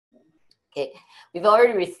Okay, we've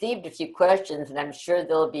already received a few questions, and I'm sure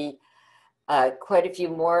there'll be quite a few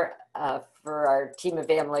more for our team of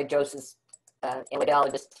amyloidosis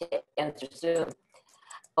amyloidologists to answer soon.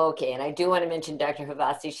 Okay, and I do want to mention Dr.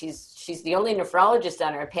 Havasi. She's the only nephrologist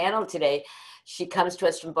on our panel today. She comes to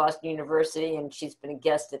us from Boston University, and she's been a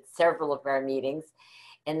guest at several of our meetings.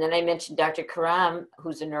 And then I mentioned Dr. Karam,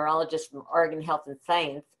 who's a neurologist from Oregon Health and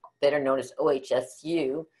Science, better known as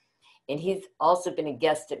OHSU. And he's also been a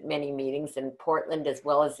guest at many meetings in Portland as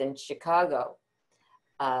well as in Chicago.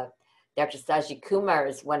 Dr. Saji Kumar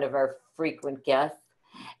is one of our frequent guests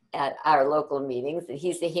at our local meetings, and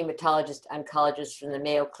he's a hematologist oncologist from the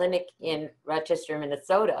Mayo Clinic in Rochester,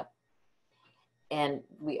 Minnesota. And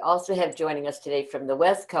we also have joining us today from the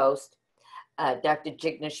West Coast, Dr.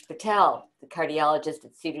 Jignesh Patel, the cardiologist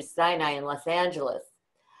at Cedars-Sinai in Los Angeles.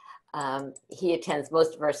 He attends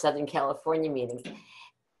most of our Southern California meetings.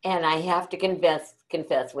 And I have to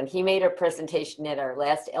confess, when he made a presentation at our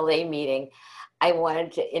last LA meeting, I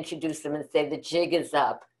wanted to introduce him and say the jig is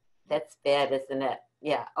up. That's bad, isn't it?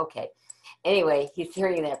 Yeah, okay. Anyway, he's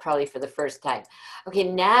hearing that probably for the first time. Okay,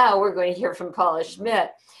 now we're going to hear from Paula Schmitt,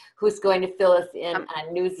 who's going to fill us in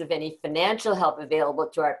on news of any financial help available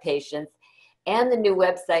to our patients and the new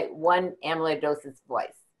website, One Amyloidosis Voice.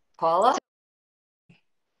 Paula?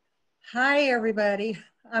 Hi, everybody.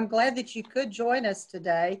 I'm glad that you could join us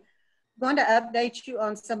today. I'm going to update you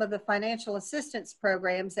on some of the financial assistance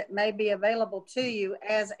programs that may be available to you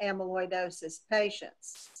as amyloidosis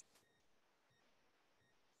patients.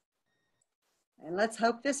 And let's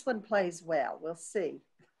hope this one plays well. We'll see.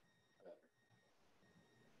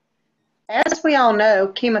 As we all know,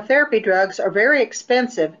 chemotherapy drugs are very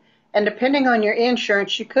expensive, and depending on your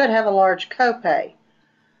insurance, you could have a large copay.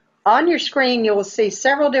 On your screen, you will see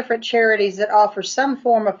several different charities that offer some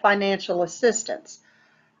form of financial assistance.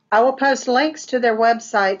 I will post links to their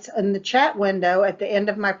websites in the chat window at the end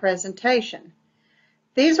of my presentation.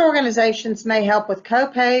 These organizations may help with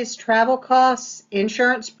copays, travel costs,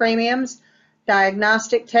 insurance premiums,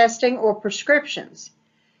 diagnostic testing, or prescriptions.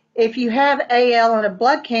 If you have AL and a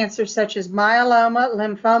blood cancer such as myeloma,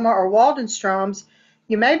 lymphoma, or Waldenstrom's,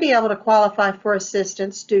 you may be able to qualify for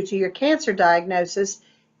assistance due to your cancer diagnosis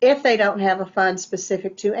if they don't have a fund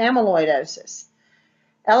specific to amyloidosis.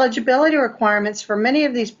 Eligibility requirements for many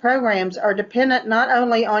of these programs are dependent not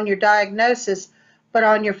only on your diagnosis, but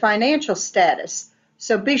on your financial status,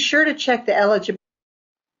 so be sure to check the eligibility.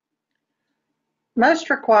 Most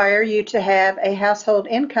require you to have a household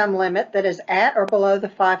income limit that is at or below the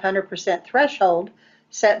 500% threshold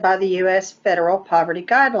set by the U.S. Federal Poverty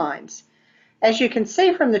Guidelines. As you can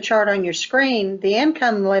see from the chart on your screen, the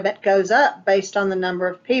income limit goes up based on the number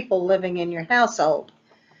of people living in your household.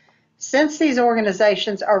 Since these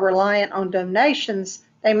organizations are reliant on donations,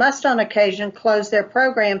 they must on occasion close their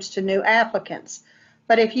programs to new applicants.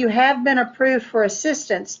 But if you have been approved for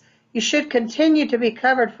assistance, you should continue to be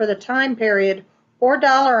covered for the time period or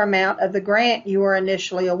dollar amount of the grant you were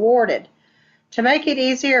initially awarded. To make it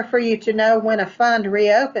easier for you to know when a fund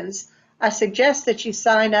reopens, I suggest that you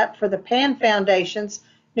sign up for the PAN Foundation's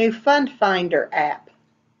new Fund Finder app.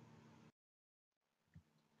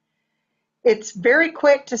 It's very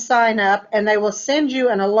quick to sign up, and they will send you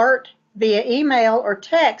an alert via email or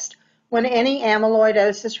text when any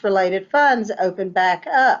amyloidosis-related funds open back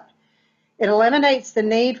up. It eliminates the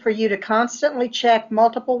need for you to constantly check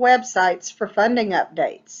multiple websites for funding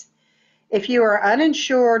updates. If you are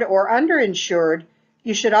uninsured or underinsured,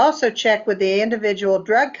 you should also check with the individual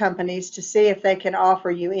drug companies to see if they can offer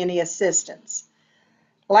you any assistance.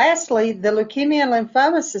 Lastly, the Leukemia and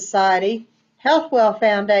Lymphoma Society, Healthwell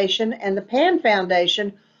Foundation, and the PAN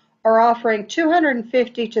Foundation are offering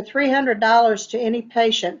 $250 to $300 to any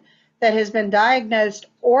patient that has been diagnosed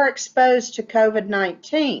or exposed to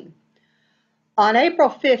COVID-19. On April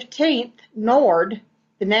 15th, NORD,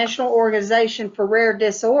 the National Organization for Rare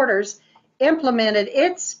Disorders, implemented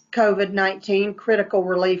its COVID-19 Critical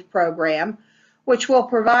Relief Program, which will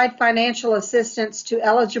provide financial assistance to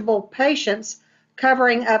eligible patients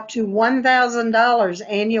covering up to $1,000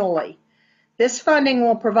 annually. This funding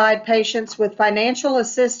will provide patients with financial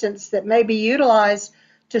assistance that may be utilized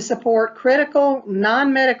to support critical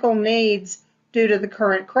non-medical needs due to the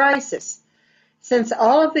current crisis. Since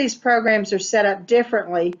all of these programs are set up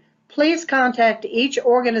differently, please contact each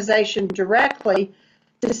organization directly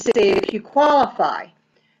to see if you qualify.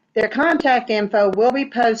 Their contact info will be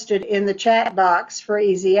posted in the chat box for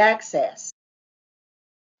easy access.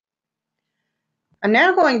 I'm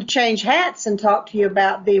now going to change hats and talk to you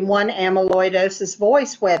about the One Amyloidosis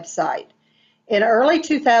Voice website. In early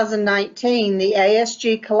 2019, the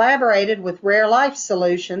ASG collaborated with Rare Life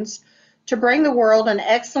Solutions to bring the world an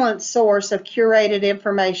excellent source of curated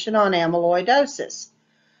information on amyloidosis.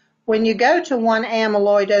 When you go to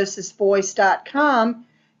oneamyloidosisvoice.com,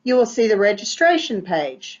 you will see the registration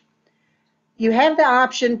page. You have the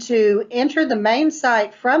option to enter the main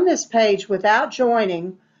site from this page without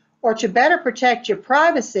joining, or to better protect your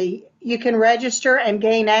privacy, you can register and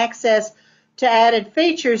gain access to added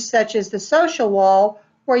features such as the social wall,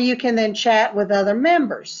 where you can then chat with other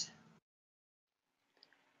members.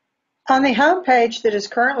 On the home page that is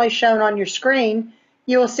currently shown on your screen,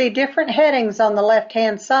 you will see different headings on the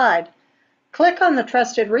left-hand side. Click on the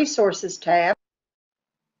Trusted Resources tab,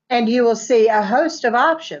 and you will see a host of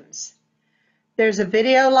options. There's a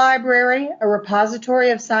video library, a repository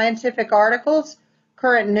of scientific articles,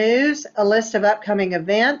 current news, a list of upcoming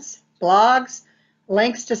events, blogs,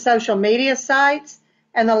 links to social media sites,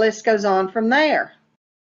 and the list goes on from there.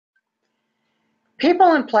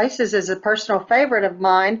 People and Places is a personal favorite of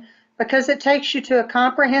mine because it takes you to a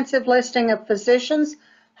comprehensive listing of physicians,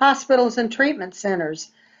 hospitals, and treatment centers.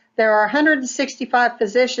 There are 165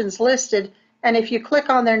 physicians listed, and if you click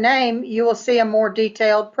on their name, you will see a more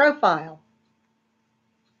detailed profile.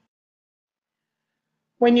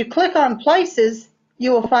 When you click on Places,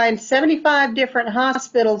 you will find 75 different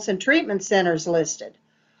hospitals and treatment centers listed.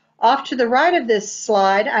 Off to the right of this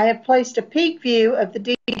slide, I have placed a peek view of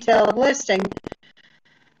the detailed listing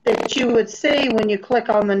that you would see when you click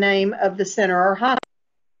on the name of the center or hospital.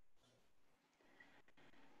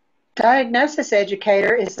 Diagnosis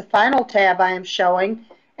Educator is the final tab I am showing,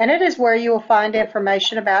 and it is where you will find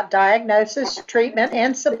information about diagnosis, treatment,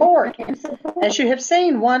 and support. As you have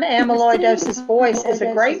seen, One Amyloidosis Voice is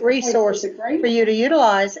a great resource for you to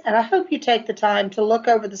utilize, and I hope you take the time to look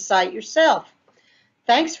over the site yourself.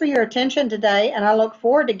 Thanks for your attention today, and I look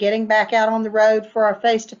forward to getting back out on the road for our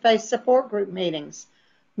face-to-face support group meetings.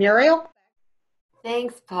 Muriel?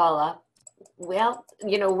 Thanks, Paula. Well,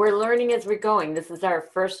 we're learning as we're going. This is our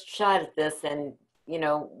first shot at this, and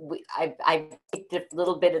I picked a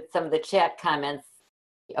little bit at some of the chat comments.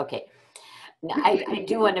 Okay. Now, I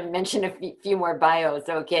do want to mention a few more bios.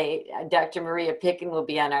 Okay. Dr. Maria Picken will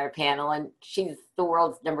be on our panel, and she's the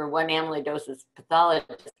world's #1 amyloidosis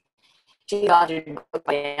pathologist. She authored a book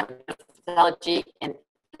by amyloidosis pathology and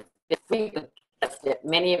been frequent guest at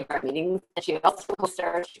many of our meetings. And she also hosts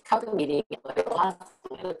our Chicago meeting at Loyola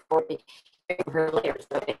Hospital. I look forward to hearing from her later.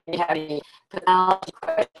 So if you have any pathology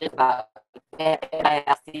questions about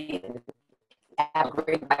biopsy and have a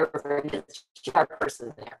great biographer, and this sharp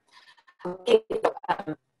person there. Okay, so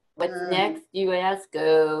what's next, you ask?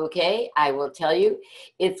 Okay, I will tell you.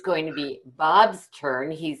 It's going to be Bob's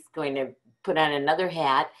turn. He's going to put on another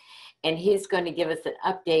hat, and he's going to give us an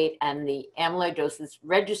update on the Amyloidosis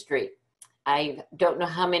Registry. I don't know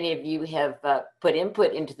how many of you have put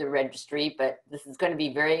input into the registry, but this is going to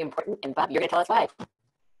be very important, and Bob, you're going to tell us why.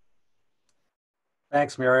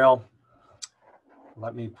 Thanks, Muriel.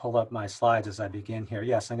 Let me pull up my slides as I begin here.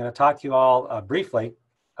 Yes, I'm going to talk to you all briefly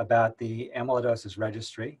about the Amyloidosis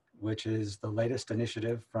Registry, which is the latest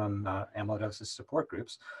initiative from amyloidosis support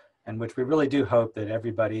groups, and which we really do hope that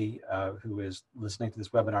everybody who is listening to this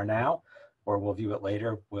webinar now or will view it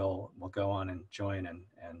later will go on and join and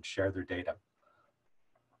share their data.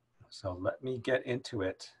 So let me get into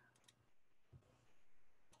it.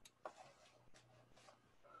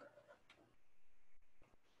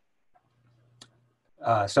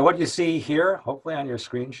 So what you see here, hopefully on your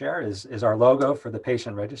screen share, is our logo for the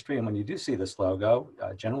patient registry. And when you do see this logo,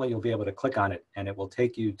 generally you'll be able to click on it and it will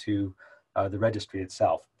take you to the registry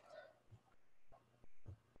itself.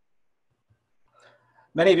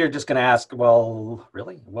 Many of you are just going to ask, well,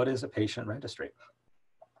 really, what is a patient registry?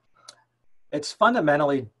 It's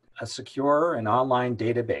fundamentally a secure and online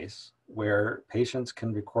database where patients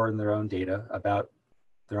can record their own data about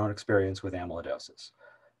their own experience with amyloidosis.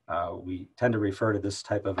 We tend to refer to this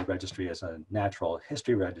type of a registry as a natural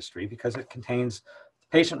history registry because it contains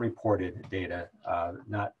patient-reported data,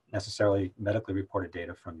 not necessarily medically reported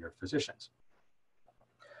data from your physicians.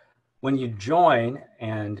 When you join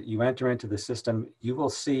and you enter into the system, you will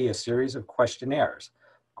see a series of questionnaires.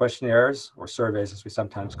 Questionnaires, or surveys as we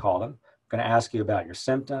sometimes call them, are going to ask you about your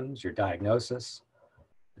symptoms, your diagnosis,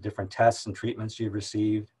 the different tests and treatments you've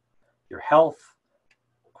received, your health,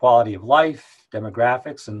 quality of life,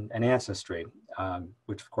 demographics, and ancestry,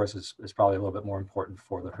 which of course is probably a little bit more important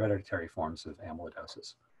for the hereditary forms of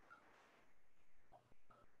amyloidosis.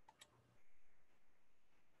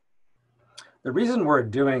 The reason we're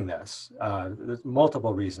doing this, there's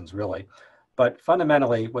multiple reasons really, but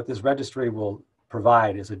fundamentally what this registry will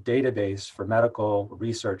provide is a database for medical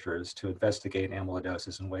researchers to investigate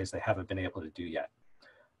amyloidosis in ways they haven't been able to do yet.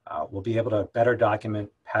 We'll be able to better document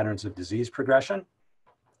patterns of disease progression.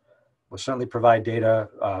 We'll certainly provide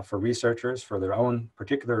data for researchers for their own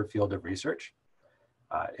particular field of research.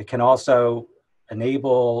 It can also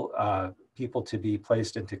enable people to be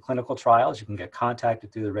placed into clinical trials. You can get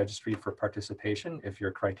contacted through the registry for participation if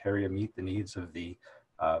your criteria meet the needs of the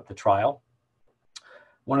trial.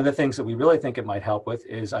 One of the things that we really think it might help with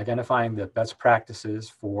is identifying the best practices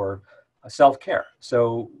for self-care.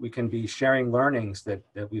 So we can be sharing learnings that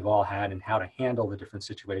we've all had and how to handle the different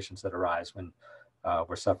situations that arise when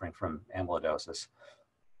we're suffering from amyloidosis.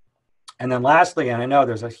 And then lastly, and I know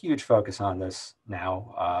there's a huge focus on this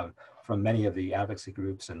now from many of the advocacy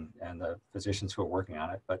groups and the physicians who are working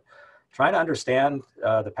on it, but trying to understand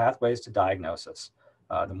the pathways to diagnosis.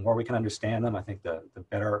 The more we can understand them, I think the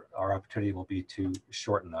better our opportunity will be to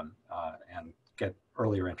shorten them and get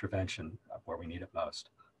earlier intervention where we need it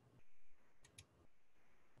most.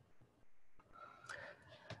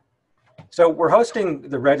 So we're hosting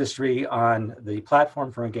the registry on the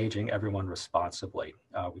platform for engaging everyone responsibly.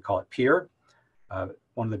 We call it PEER.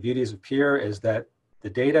 One of the beauties of PEER is that the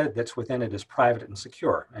data that's within it is private and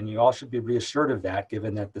secure, and you all should be reassured of that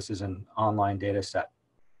given that this is an online data set.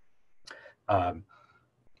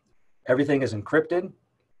 Everything is encrypted.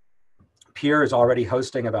 PEER is already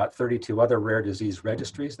hosting about 32 other rare disease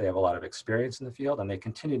registries. They have a lot of experience in the field, and they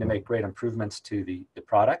continue to make great improvements to the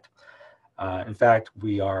product. In fact,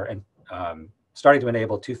 we are starting to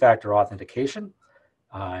enable two-factor authentication.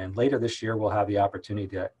 And later this year, we'll have the opportunity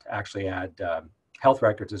to actually add health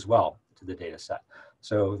records as well to the data set.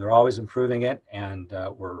 So they're always improving it, and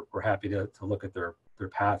we're happy to look at their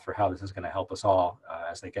path for how this is going to help us all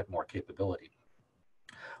as they get more capability.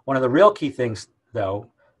 One of the real key things, though,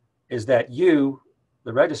 is that you,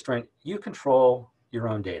 the registrant, you control your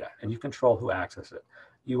own data, and you control who accesses it.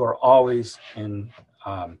 You are always in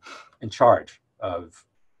charge of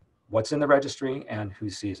what's in the registry and who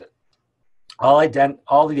sees it. All the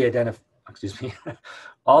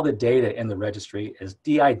data in the registry is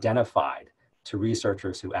de-identified to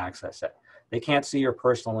researchers who access it. They can't see your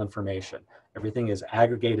personal information. Everything is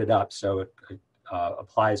aggregated up so it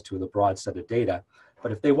applies to the broad set of data.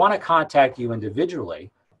 But if they want to contact you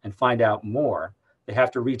individually and find out more, they have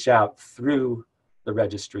to reach out through the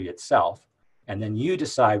registry itself, and then you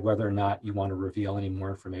decide whether or not you want to reveal any more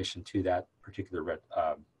information to that particular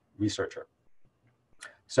researcher.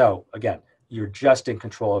 So again, you're just in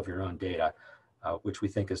control of your own data, which we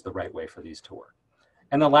think is the right way for these to work.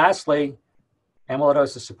 And then lastly,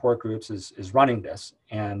 Amyloidosis Support Groups is running this,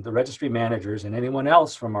 and the registry managers and anyone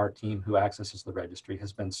else from our team who accesses the registry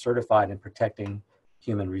has been certified in protecting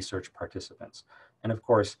human research participants. And of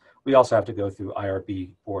course, we also have to go through IRB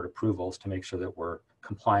board approvals to make sure that we're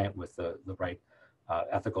compliant with the right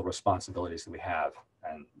ethical responsibilities that we have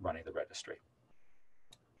in running the registry.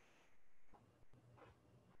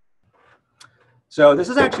 So this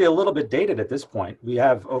is actually a little bit dated at this point. We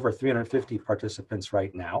have over 350 participants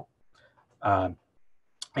right now.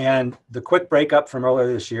 And the quick breakup from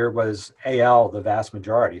earlier this year was AL, the vast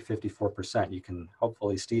majority, 54%. You can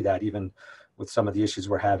hopefully see that even with some of the issues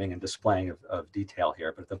we're having and displaying of detail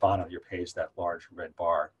here. But at the bottom of your page, that large red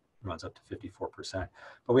bar runs up to 54%.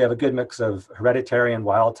 But we have a good mix of hereditary and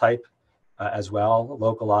wild type as well,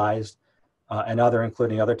 localized, and other,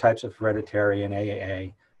 including other types of hereditary and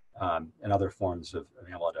AAA and other forms of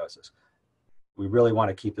amyloidosis. We really want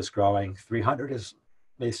to keep this growing. 300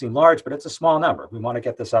 may seem large, but it's a small number. We want to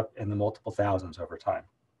get this up in the multiple thousands over time.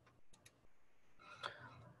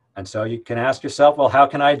 And so you can ask yourself, well, how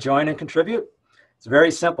can I join and contribute? It's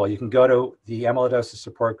very simple. You can go to the Amyloidosis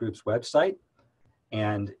Support Group's website,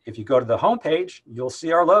 and if you go to the homepage, you'll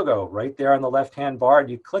see our logo right there on the left-hand bar, and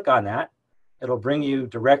you click on that, it'll bring you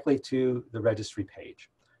directly to the registry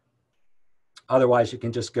page. Otherwise, you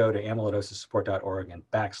can just go to amyloidosissupport.org and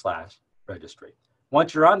 /registry.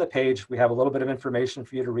 Once you're on the page, we have a little bit of information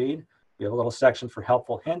for you to read. We have a little section for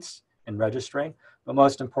helpful hints in registering, but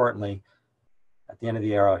most importantly, at the end of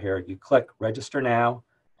the arrow here, you click register now,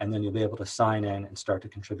 and then you'll be able to sign in and start to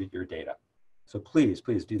contribute your data. So please,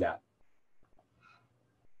 please do that.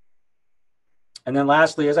 And then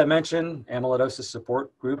lastly, as I mentioned, Amyloidosis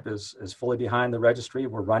Support Group is fully behind the registry.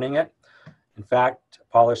 We're running it. In fact,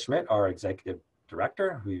 Paula Schmitt, our executive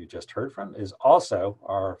director, who you just heard from, is also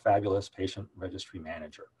our fabulous patient registry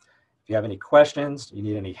manager. If you have any questions, you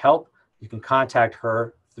need any help, you can contact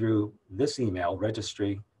her through this email,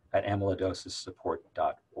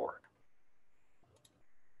 registry@amyloidosissupport.org.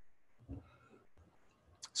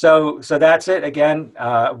 So that's it. Again,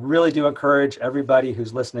 really do encourage everybody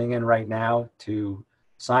who's listening in right now to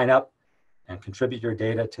sign up and contribute your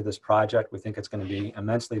data to this project. We think it's going to be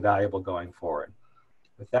immensely valuable going forward.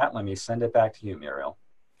 With that, let me send it back to you, Muriel.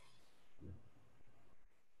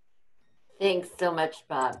 Thanks so much,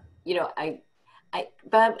 Bob. You know,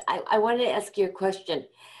 Bob, I wanted to ask you a question.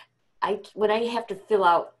 When I have to fill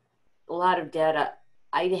out a lot of data,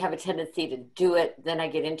 I have a tendency to do it, then I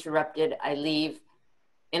get interrupted, I leave,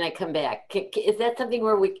 and I come back. Is that something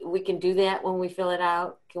where we can do that when we fill it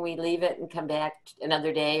out? Can we leave it and come back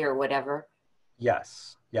another day or whatever?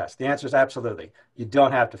 Yes, yes. The answer is absolutely. You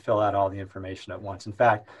don't have to fill out all the information at once. In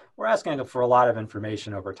fact, we're asking for a lot of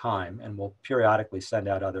information over time, and we'll periodically send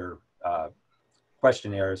out other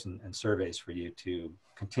questionnaires and surveys for you to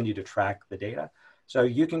continue to track the data. So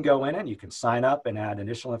you can go in and you can sign up and add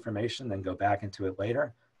initial information, then go back into it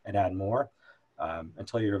later and add more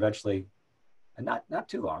until you're eventually, and not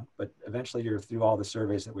too long, but eventually you're through all the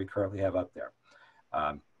surveys that we currently have up there.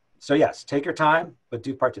 So yes, take your time, but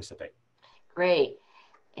do participate. Great.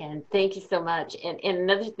 And thank you so much. And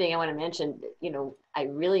another thing I want to mention, you know, I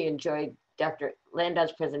really enjoyed Dr.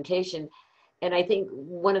 Landau's presentation. And I think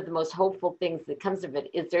one of the most hopeful things that comes of it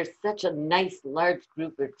is there's such a nice large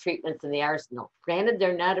group of treatments in the arsenal. Granted,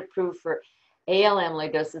 they're not approved for AL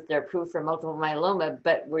amyloidosis, they're approved for multiple myeloma,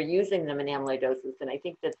 but we're using them in amyloidosis. And I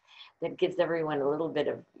think that gives everyone a little bit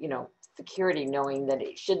of, you know, security, knowing that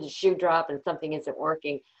should the shoe drop and something isn't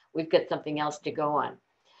working, we've got something else to go on.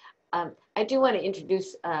 I do want to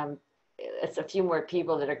introduce a few more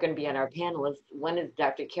people that are going to be on our panelists. One is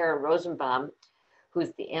Dr. Kara Rosenbaum,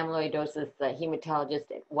 who's the amyloidosis hematologist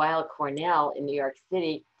at Weill Cornell in New York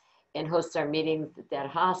City and hosts our meetings at that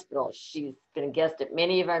hospital. She's been a guest at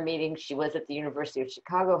many of our meetings. She was at the University of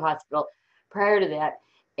Chicago Hospital prior to that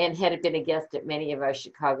and had been a guest at many of our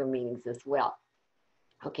Chicago meetings as well.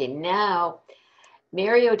 Okay, now,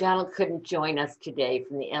 Mary O'Donnell couldn't join us today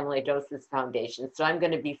from the Amyloidosis Foundation, so I'm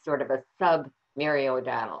going to be sort of a sub Mary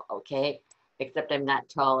O'Donnell, okay? Except I'm not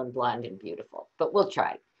tall and blonde and beautiful, but we'll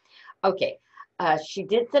try. Okay. She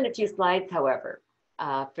did send a few slides, however.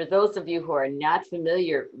 For those of you who are not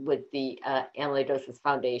familiar with the Amyloidosis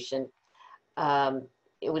Foundation,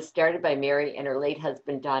 it was started by Mary and her late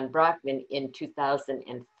husband, Don Brockman, in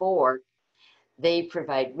 2004. They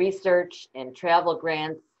provide research and travel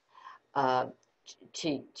grants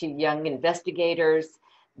to young investigators.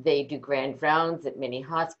 They do grand rounds at many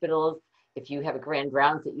hospitals. If you have a grand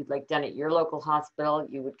rounds that you'd like done at your local hospital,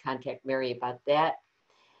 you would contact Mary about that.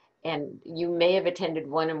 And you may have attended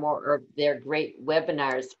one or more of their great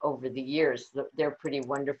webinars over the years. They're pretty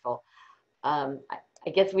wonderful. I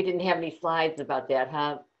guess we didn't have any slides about that,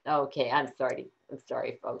 huh? Okay, I'm sorry,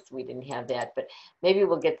 folks, we didn't have that, but maybe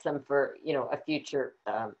we'll get some for, you know, a future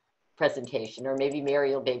presentation, or maybe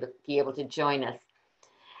Mary will be able to join us.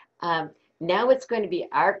 Now it's going to be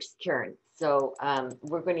ARC's turn. So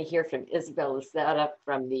we're going to hear from Isabelle Lousada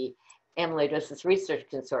from the Amyloidosis Research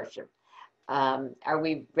Consortium. Are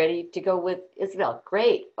we ready to go with Isabelle?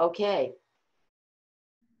 Great, okay.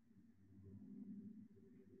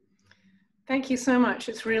 Thank you so much.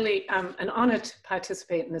 It's really an honor to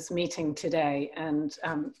participate in this meeting today, and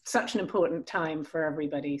such an important time for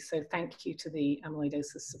everybody. So thank you to the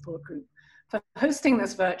Amyloidosis Support Group for hosting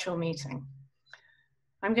this virtual meeting.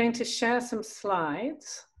 I'm going to share some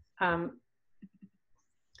slides.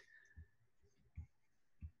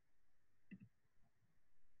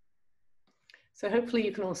 So hopefully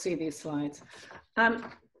you can all see these slides.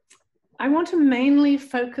 I want to mainly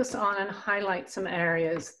focus on and highlight some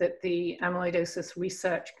areas that the Amyloidosis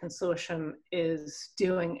Research Consortium is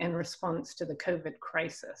doing in response to the COVID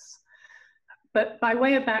crisis. But by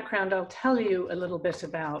way of background, I'll tell you a little bit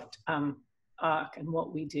about ARC and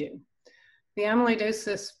what we do. The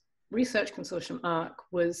Amyloidosis Research Consortium, ARC,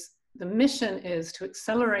 the mission is to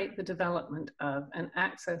accelerate the development of and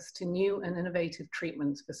access to new and innovative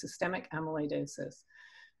treatments for systemic amyloidosis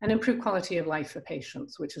and improve quality of life for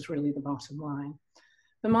patients, which is really the bottom line.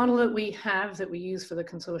 The model that we have, that we use for the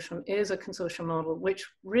consortium, is a consortium model, which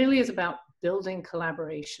really is about building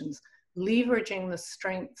collaborations, leveraging the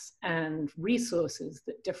strengths and resources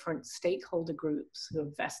that different stakeholder groups who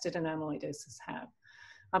are vested in amyloidosis have.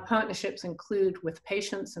 Our partnerships include with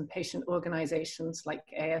patients and patient organizations like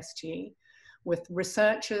ASG, with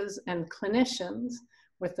researchers and clinicians,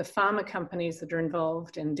 with the pharma companies that are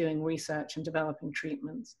involved in doing research and developing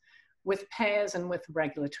treatments, with payers and with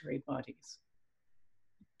regulatory bodies.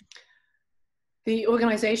 The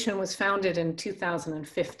organization was founded in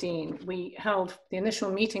 2015. The initial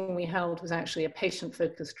meeting we held was actually a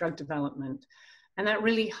patient-focused drug development. And that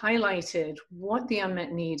really highlighted what the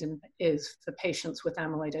unmet need is for patients with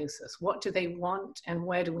amyloidosis. What do they want and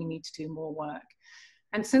where do we need to do more work?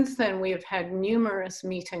 And since then, we have had numerous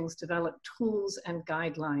meetings, developed tools and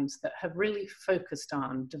guidelines that have really focused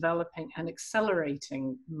on developing and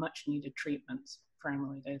accelerating much needed treatments for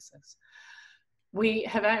amyloidosis. We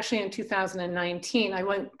have actually in 2019, I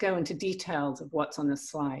won't go into details of what's on this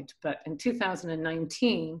slide, but in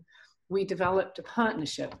 2019, we developed a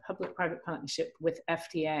partnership, public-private partnership with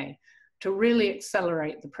FDA to really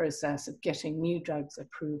accelerate the process of getting new drugs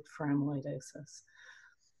approved for amyloidosis.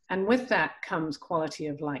 And with that comes quality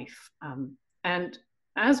of life. And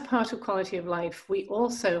as part of quality of life, we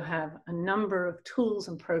also have a number of tools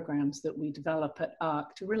and programs that we develop at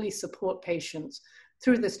ARC to really support patients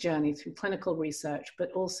through this journey, through clinical research,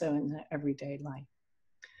 but also in their everyday life.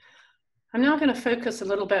 I'm now going to focus a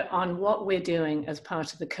little bit on what we're doing as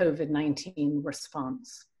part of the COVID-19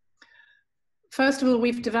 response. First of all,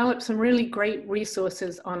 we've developed some really great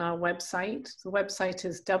resources on our website. The website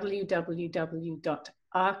is www.arci.org.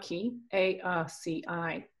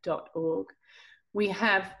 We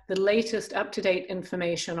have the latest up-to-date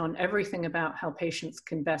information on everything about how patients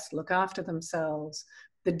can best look after themselves,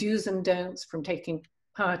 the do's and don'ts from taking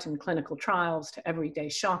part in clinical trials to everyday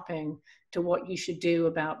shopping, to what you should do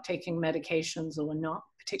about taking medications or not,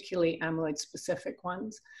 particularly amyloid-specific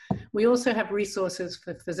ones. We also have resources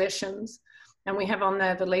for physicians, and we have on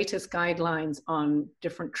there the latest guidelines on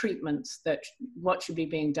different treatments that what should be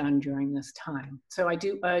being done during this time. So I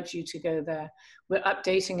do urge you to go there. We're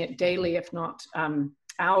updating it daily, if not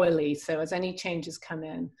hourly, so as any changes come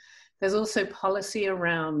in. There's also policy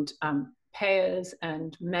around payers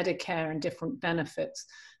and Medicare and different benefits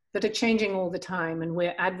that are changing all the time, and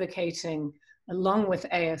we're advocating along with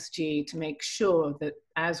ASG to make sure that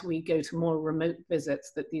as we go to more remote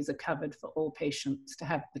visits that these are covered for all patients to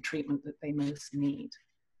have the treatment that they most need.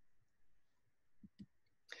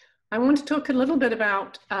 I want to talk a little bit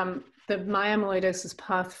about the My Amyloidosis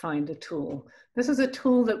Pathfinder tool. This is a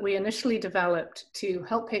tool that we initially developed to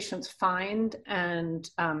help patients find and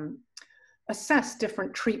assess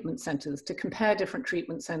different treatment centers, to compare different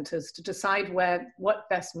treatment centers, to decide what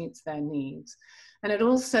best meets their needs. And it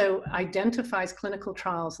also identifies clinical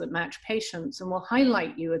trials that match patients and will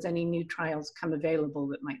highlight you as any new trials come available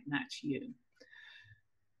that might match you.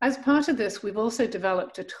 As part of this, we've also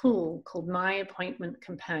developed a tool called My Appointment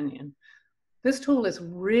Companion. This tool is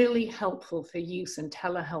really helpful for use in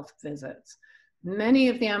telehealth visits. Many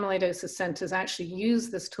of the amyloidosis centers actually use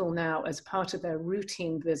this tool now as part of their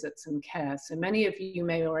routine visits and care. So many of you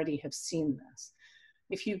may already have seen this.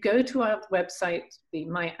 If you go to our website, the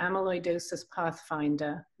My Amyloidosis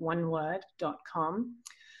Pathfinder, oneword.com,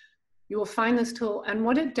 you will find this tool. And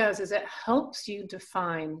what it does is it helps you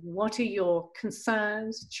define what are your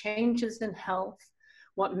concerns, changes in health,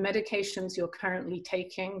 what medications you're currently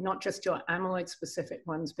taking, not just your amyloid specific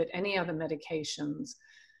ones, but any other medications,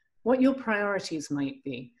 what your priorities might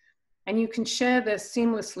be. And you can share this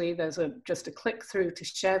seamlessly. There's just a click through to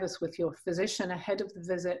share this with your physician ahead of the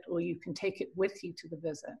visit, or you can take it with you to the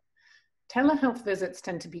visit. Telehealth visits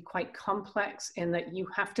tend to be quite complex in that you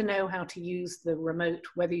have to know how to use the remote,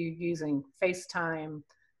 whether you're using FaceTime,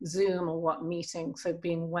 Zoom, or what meeting. So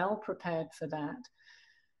being well prepared for that.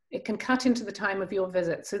 It can cut into the time of your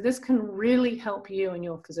visit. So this can really help you and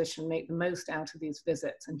your physician make the most out of these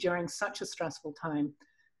visits. And during such a stressful time,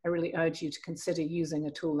 I really urge you to consider using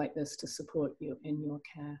a tool like this to support you in your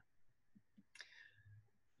care.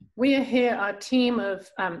 We are here, our team of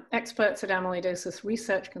experts at Amyloidosis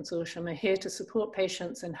Research Consortium are here to support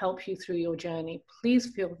patients and help you through your journey. Please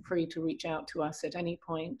feel free to reach out to us at any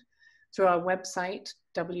point through our website,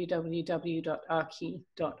 www.arci.org,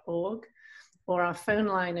 or our phone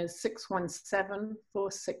line is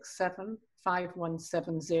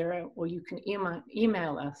 617-467-5170, or you can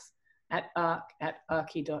email us at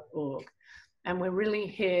arc@arci.org. And we're really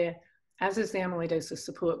here, as is the Amyloidosis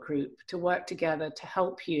Support Group, to work together to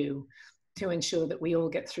help you to ensure that we all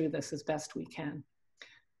get through this as best we can.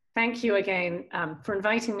 Thank you again for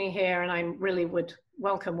inviting me here, and I really would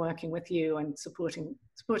welcome working with you and supporting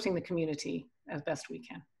the community as best we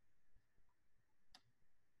can.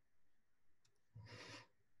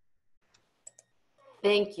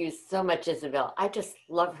 Thank you so much, Isabelle. I just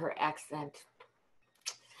love her accent.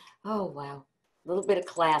 Oh, wow. A little bit of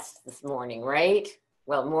class this morning, right?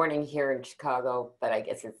 Well, morning here in Chicago, but I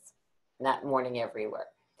guess it's not morning everywhere.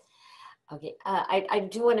 Okay, I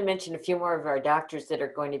do want to mention a few more of our doctors that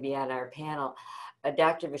are going to be on our panel.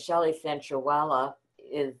 Dr. Vishali Sanchowala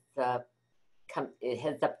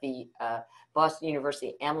heads up the Boston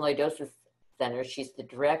University Amyloidosis Center. She's the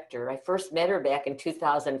director. I first met her back in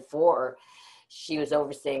 2004. She was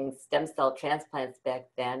overseeing stem cell transplants back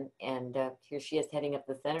then, and here she is heading up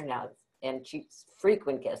the center now, and she's a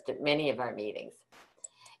frequent guest at many of our meetings.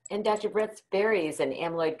 And Dr. Brett Sperry is an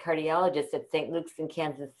amyloid cardiologist at St. Luke's in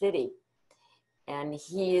Kansas City. And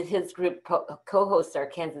his group co-hosts our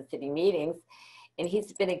Kansas City meetings, and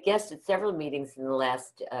he's been a guest at several meetings in the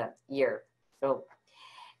last year. So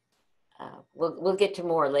we'll get to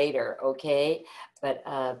more later, okay? But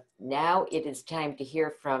now it is time to hear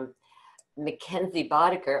from Mackenzie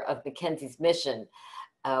Boedicker of Mackenzie's Mission.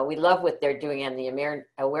 We love what they're doing on the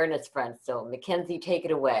awareness front. So Mackenzie, take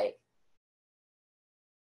it away.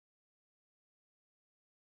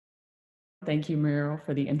 Thank you, Muriel,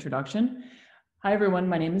 for the introduction. Hi, everyone.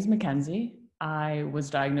 My name is Mackenzie. I was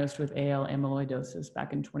diagnosed with AL amyloidosis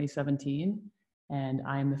back in 2017, and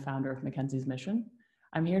I am the founder of Mackenzie's Mission.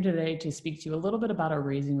 I'm here today to speak to you a little bit about our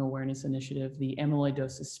Raising Awareness initiative, the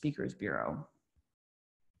Amyloidosis Speakers Bureau.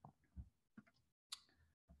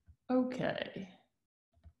 Okay.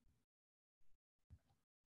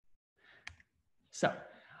 So,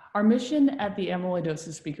 our mission at the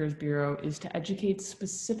Amyloidosis Speakers Bureau is to educate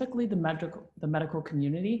specifically the medical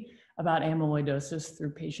community about amyloidosis through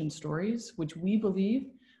patient stories, which we believe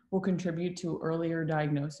will contribute to earlier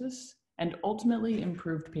diagnosis and ultimately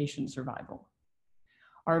improved patient survival.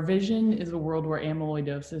 Our vision is a world where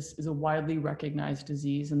amyloidosis is a widely recognized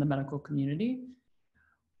disease in the medical community,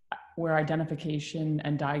 where identification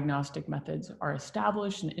and diagnostic methods are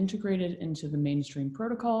established and integrated into the mainstream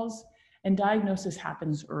protocols, and diagnosis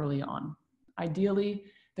happens early on. Ideally,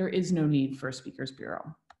 there is no need for a speakers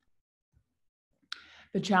bureau.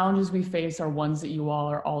 The challenges we face are ones that you all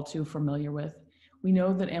are all too familiar with. We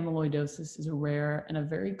know that amyloidosis is a rare and a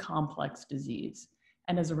very complex disease,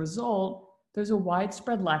 and as a result, there's a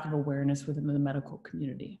widespread lack of awareness within the medical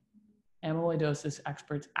community. Amyloidosis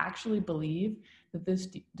experts actually believe that this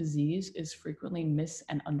disease is frequently mis-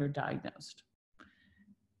 and underdiagnosed.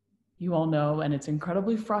 You all know, and it's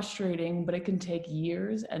incredibly frustrating, but it can take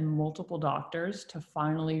years and multiple doctors to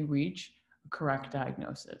finally reach a correct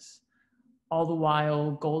diagnosis. All the while,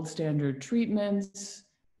 gold standard treatments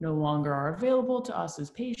no longer are available to us as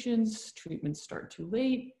patients, treatments start too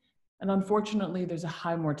late, and unfortunately, there's a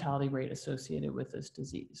high mortality rate associated with this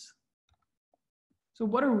disease. So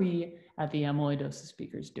what are we at the Amyloidosis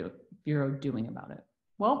Speakers Bureau doing about it?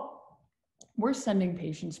 Well, we're sending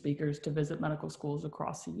patient speakers to visit medical schools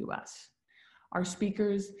across the US. Our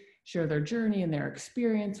speakers share their journey and their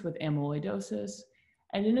experience with amyloidosis.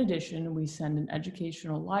 And in addition, we send an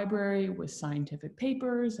educational library with scientific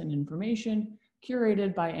papers and information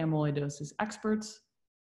curated by amyloidosis experts.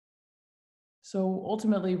 So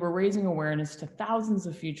ultimately, we're raising awareness to thousands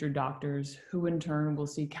of future doctors who in turn will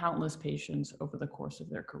see countless patients over the course of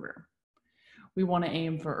their career. We want to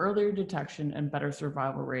aim for earlier detection and better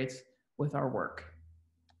survival rates with our work.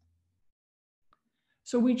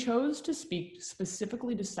 So we chose to speak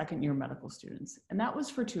specifically to second-year medical students, and that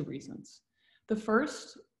was for two reasons. The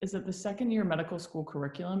first is that the second-year medical school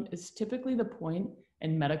curriculum is typically the point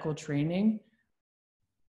in medical training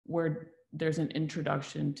where there's an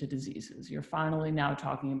introduction to diseases. You're finally now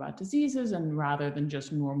talking about diseases and rather than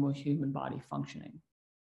just normal human body functioning.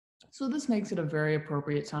 So this makes it a very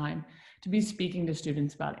appropriate time to be speaking to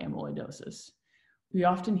students about amyloidosis. We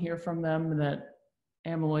often hear from them that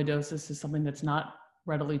amyloidosis is something that's not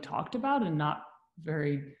readily talked about and not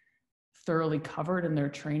very thoroughly covered in their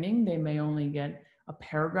training. They may only get a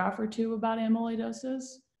paragraph or two about amyloidosis,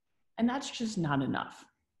 and that's just not enough.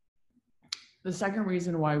 The second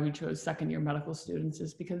reason why we chose second-year medical students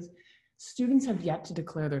is because students have yet to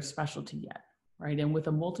declare their specialty yet, right? And with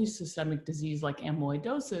a multisystemic disease like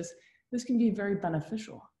amyloidosis, this can be very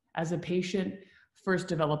beneficial. As a patient first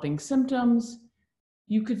developing symptoms,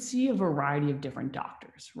 you could see a variety of different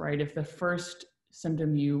doctors, right? If the first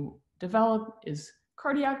symptom you develop is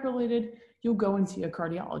cardiac related, you'll go and see a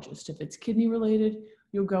cardiologist. If it's kidney related,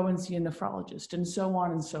 you'll go and see a nephrologist, and so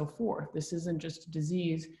on and so forth. This isn't just a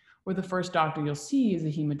disease where the first doctor you'll see is a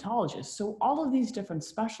hematologist. So all of these different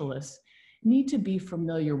specialists need to be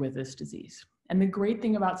familiar with this disease. And the great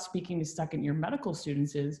thing about speaking to second-year medical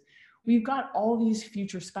students is we've got all these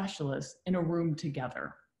future specialists in a room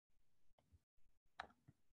together.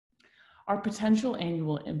 Our potential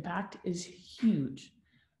annual impact is huge.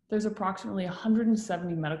 There's approximately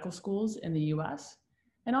 170 medical schools in the US,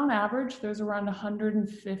 and on average, there's around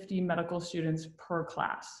 150 medical students per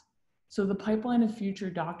class. So the pipeline of future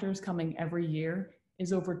doctors coming every year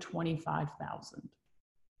is over 25,000.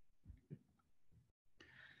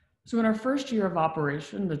 So in our first year of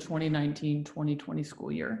operation, the 2019-2020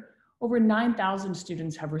 school year, over 9,000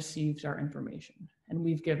 students have received our information, and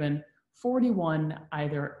we've given 41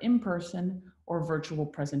 either in-person or virtual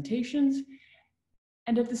presentations.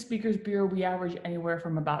 And at the Speakers Bureau, we average anywhere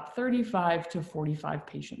from about 35 to 45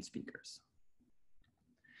 patient speakers.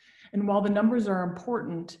 And while the numbers are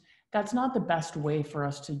important, that's not the best way for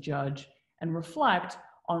us to judge and reflect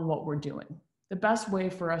on what we're doing. The best way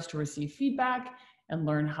for us to receive feedback and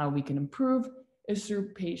learn how we can improve is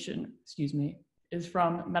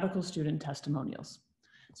from medical student testimonials.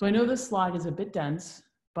 So I know this slide is a bit dense,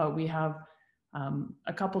 but we have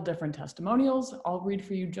a couple different testimonials. I'll read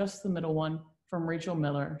for you just the middle one from Rachel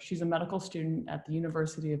Miller. She's a medical student at the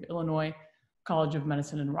University of Illinois College of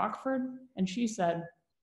Medicine in Rockford, and she said,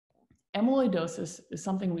 "Amyloidosis is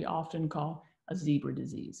something we often call a zebra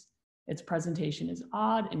disease. Its presentation is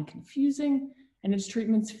odd and confusing, and its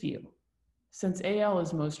treatments few. Since AL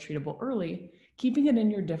is most treatable early, keeping it in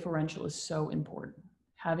your differential is so important.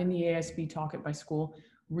 Having the ASB talk at my school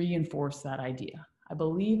reinforced that idea. I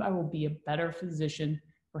believe I will be a better physician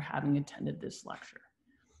for having attended this lecture."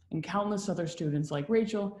 And countless other students like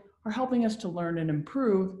Rachel are helping us to learn and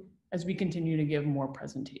improve as we continue to give more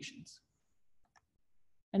presentations.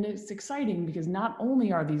 And it's exciting because not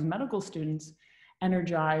only are these medical students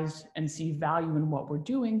energized and see value in what we're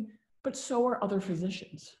doing, but so are other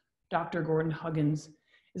physicians. Dr. Gordon Huggins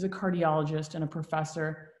is a cardiologist and a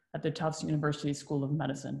professor at the Tufts University School of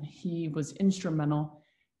Medicine. He was instrumental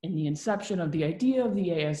in the inception of the idea of the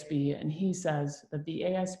ASB, and he says that the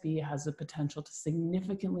ASB has the potential to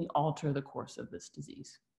significantly alter the course of this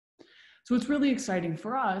disease. So it's really exciting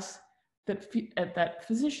for us that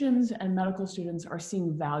physicians and medical students are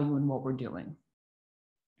seeing value in what we're doing.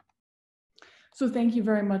 So thank you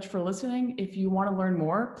very much for listening. If you want to learn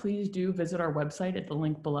more, please do visit our website at the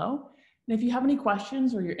link below. And if you have any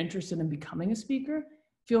questions or you're interested in becoming a speaker,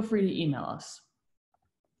 feel free to email us.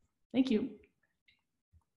 Thank you.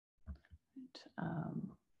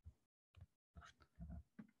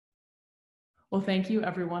 Well, thank you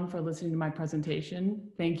everyone for listening to my presentation.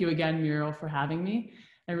 Thank you again, Muriel, for having me.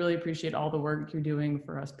 I really appreciate all the work you're doing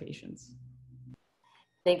for us patients.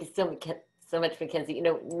 Thank you so much, Mackenzie. You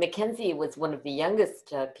know, Mackenzie was one of the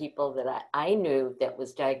youngest people that I knew that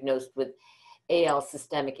was diagnosed with AL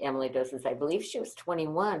systemic amyloidosis. I believe she was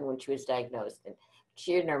 21 when she was diagnosed. And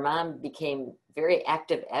she and her mom became very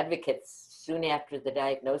active advocates soon after the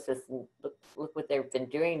diagnosis. And look what they've been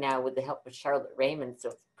doing now with the help of Charlotte Raymond.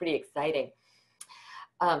 So it's pretty exciting.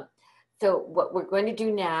 So what we're going to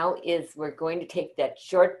do now is we're going to take that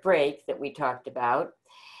short break that we talked about,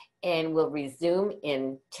 and we'll resume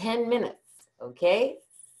in 10 minutes, okay?